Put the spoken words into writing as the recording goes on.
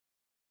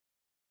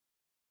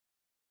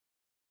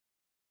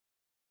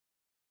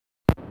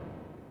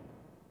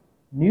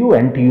New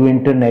NTU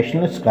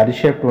International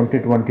Scholarship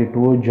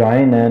 2022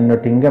 join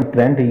Nottingham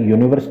Trent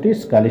University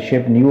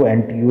Scholarship. New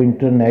NTU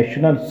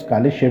International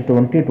Scholarship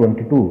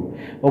 2022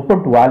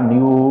 open to all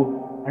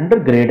new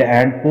undergrad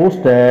and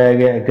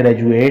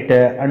postgraduate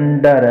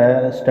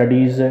under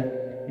studies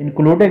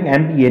including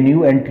MBA.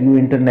 New NTU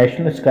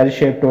International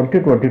Scholarship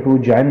 2022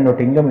 join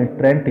Nottingham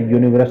Trent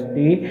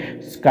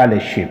University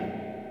Scholarship.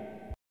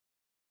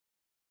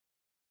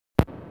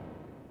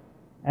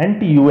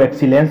 NTU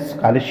Excellence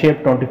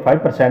Scholarship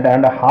 25%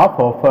 and half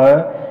of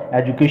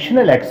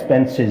educational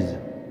expenses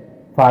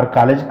for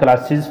college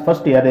classes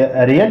first year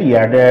really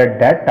at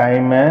that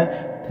time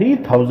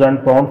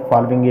 £3,000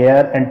 following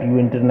year. NTU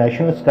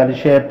International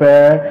Scholarship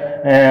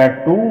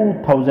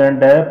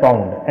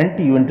 £2,000.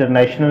 NTU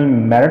International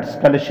Merit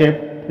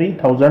Scholarship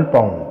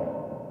 £3,000.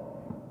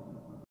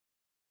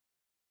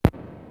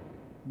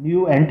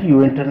 New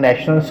NTU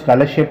International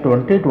Scholarship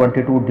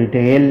 2022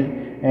 detail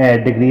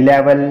degree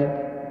level,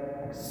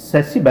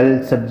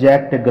 accessible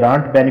subject,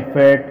 grant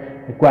benefit,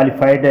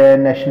 qualified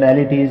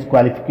nationalities,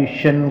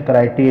 qualification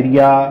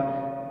criteria,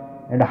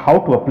 and how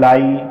to apply,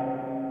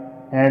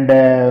 and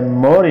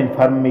more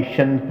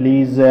information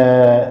please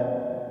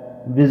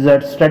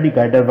visit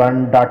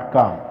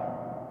studyguider1.com.